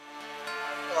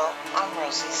I'm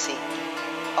Rosie C.,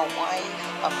 a wife,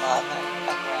 a mother,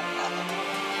 a grandmother.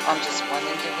 I'm just one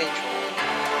individual in a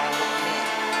world of many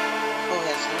who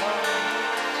has learned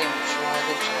to enjoy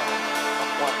the journey of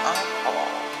what I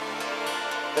call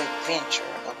the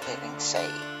adventure of living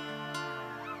saved.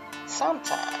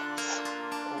 Sometimes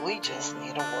we just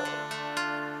need a word.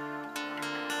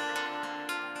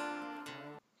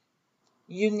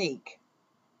 Unique,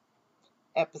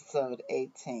 episode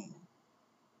 18.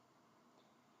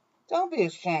 Don't be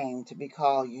ashamed to be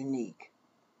called unique,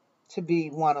 to be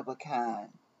one of a kind,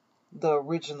 the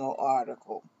original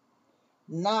article,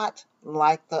 not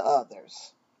like the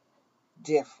others,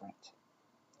 different.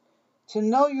 To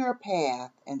know your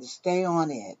path and to stay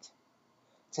on it,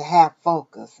 to have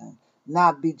focus and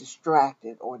not be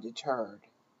distracted or deterred.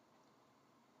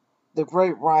 The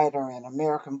great writer and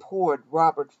American poet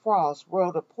Robert Frost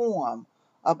wrote a poem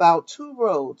about two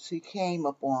roads he came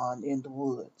upon in the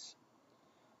woods.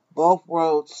 Both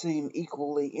roads seemed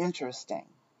equally interesting.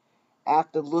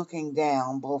 After looking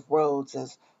down both roads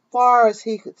as far as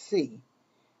he could see,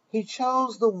 he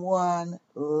chose the one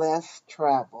less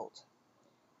traveled,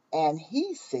 and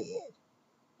he said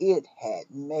it had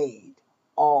made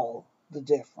all the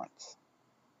difference.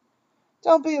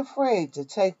 Don't be afraid to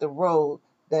take the road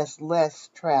that's less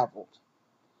traveled.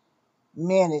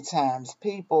 Many times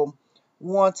people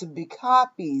want to be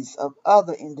copies of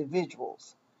other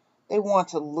individuals. They want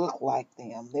to look like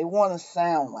them. They want to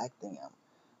sound like them.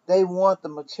 They want the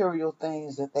material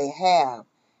things that they have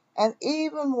and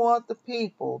even want the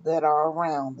people that are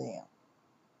around them.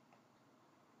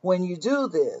 When you do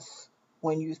this,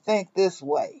 when you think this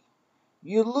way,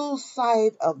 you lose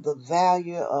sight of the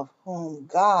value of whom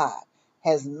God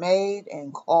has made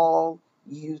and called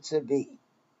you to be.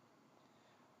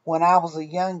 When I was a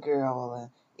young girl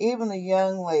and even a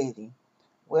young lady,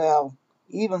 well,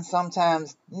 even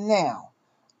sometimes now,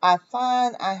 I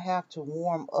find I have to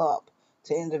warm up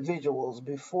to individuals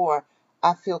before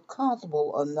I feel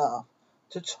comfortable enough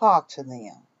to talk to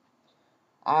them.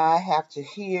 I have to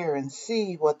hear and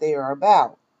see what they are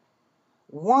about.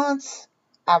 Once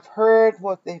I've heard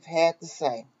what they've had to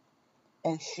say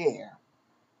and share,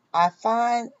 I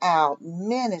find out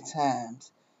many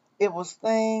times it was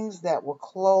things that were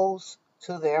close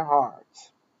to their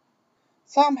hearts.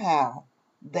 Somehow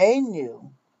they knew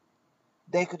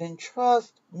they could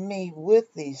entrust me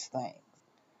with these things.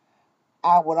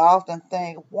 I would often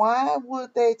think, why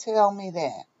would they tell me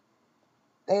that?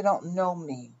 They don't know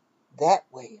me that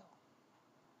well.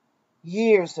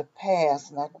 Years have passed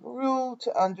and I grew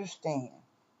to understand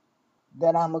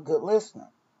that I'm a good listener.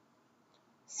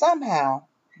 Somehow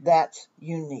that's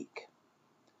unique.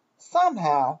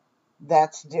 Somehow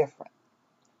that's different.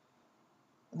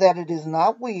 That it is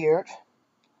not weird,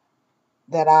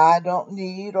 that I don't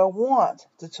need or want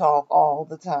to talk all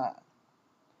the time.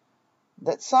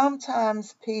 That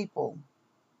sometimes people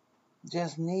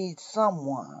just need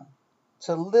someone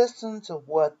to listen to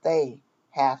what they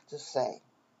have to say.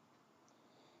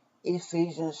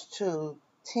 Ephesians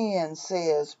 2:10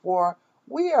 says, "For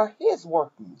we are his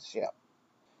workmanship,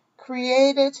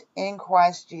 created in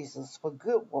Christ Jesus for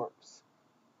good works,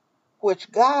 which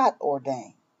God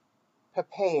ordained,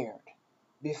 prepared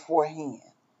beforehand,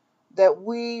 that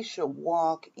we should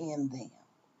walk in them."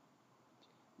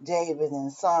 David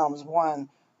in Psalms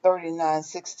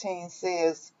 139:16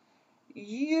 says,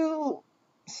 "You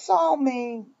saw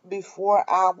me before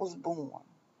I was born.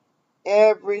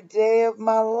 Every day of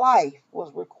my life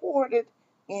was recorded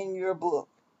in your book.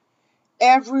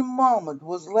 Every moment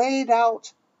was laid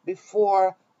out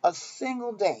before a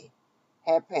single day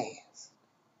had passed."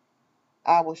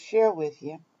 I will share with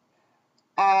you,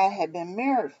 I had been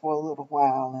married for a little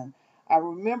while, and I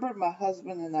remembered my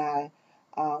husband and I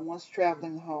once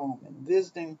traveling home and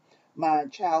visiting my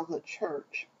childhood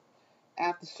church.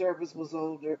 After service was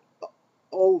over,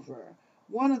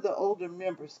 one of the older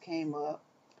members came up,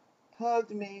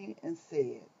 hugged me, and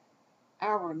said,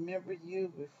 "I remember you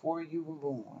before you were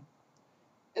born."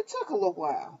 It took a little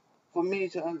while for me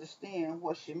to understand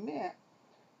what she meant,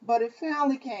 but it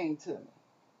finally came to me.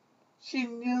 She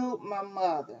knew my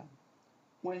mother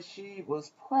when she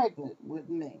was pregnant with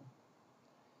me.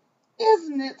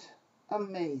 Isn't it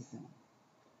amazing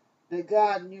that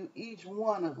God knew each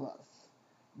one of us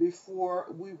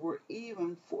before we were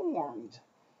even formed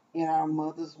in our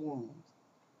mother's womb?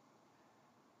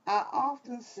 I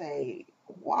often say,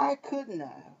 why couldn't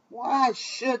I? Why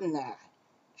shouldn't I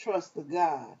trust the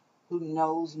God who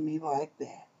knows me like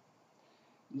that?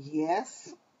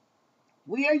 Yes,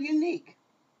 we are unique.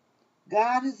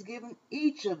 God has given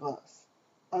each of us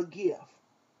a gift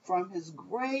from his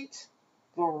great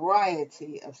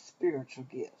variety of spiritual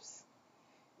gifts.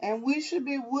 and we should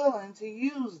be willing to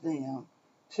use them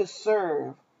to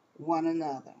serve one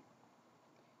another.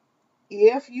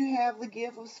 If you have the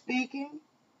gift of speaking,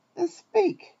 then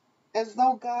speak as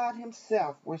though God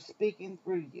Himself were speaking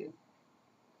through you.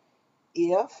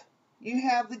 If you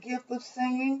have the gift of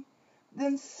singing,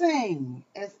 then sing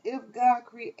as if God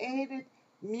created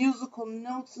musical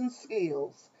notes and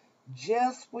scales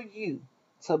just for you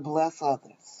to bless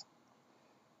others.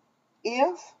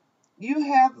 If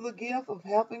you have the gift of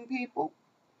helping people,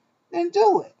 then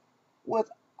do it with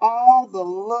all the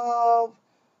love,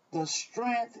 the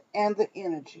strength, and the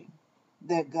energy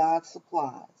that God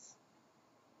supplies.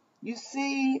 You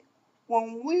see,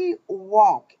 when we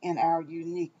walk in our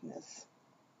uniqueness,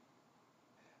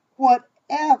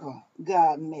 whatever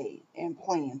God made and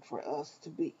planned for us to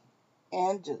be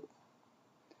and do,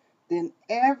 then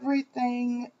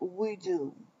everything we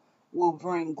do will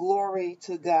bring glory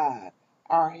to God,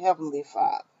 our Heavenly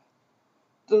Father,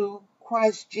 through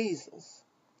Christ Jesus,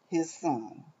 His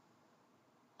Son.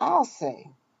 I'll say,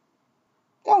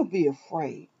 don't be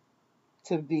afraid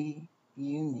to be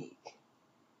unique.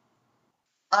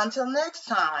 Until next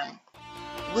time,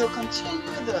 we'll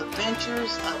continue the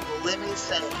adventures of the living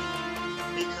saved,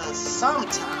 because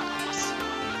sometimes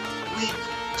we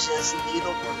just need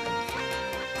a word.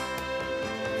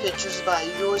 Pictures by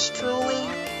yours truly.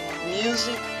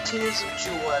 Music, Tears of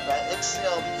Joy by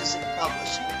Excel Music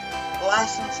Publishing.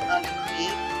 Licensed under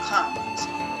Creative Commons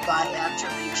by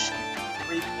Attribution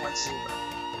 3.0.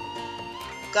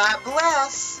 God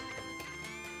bless.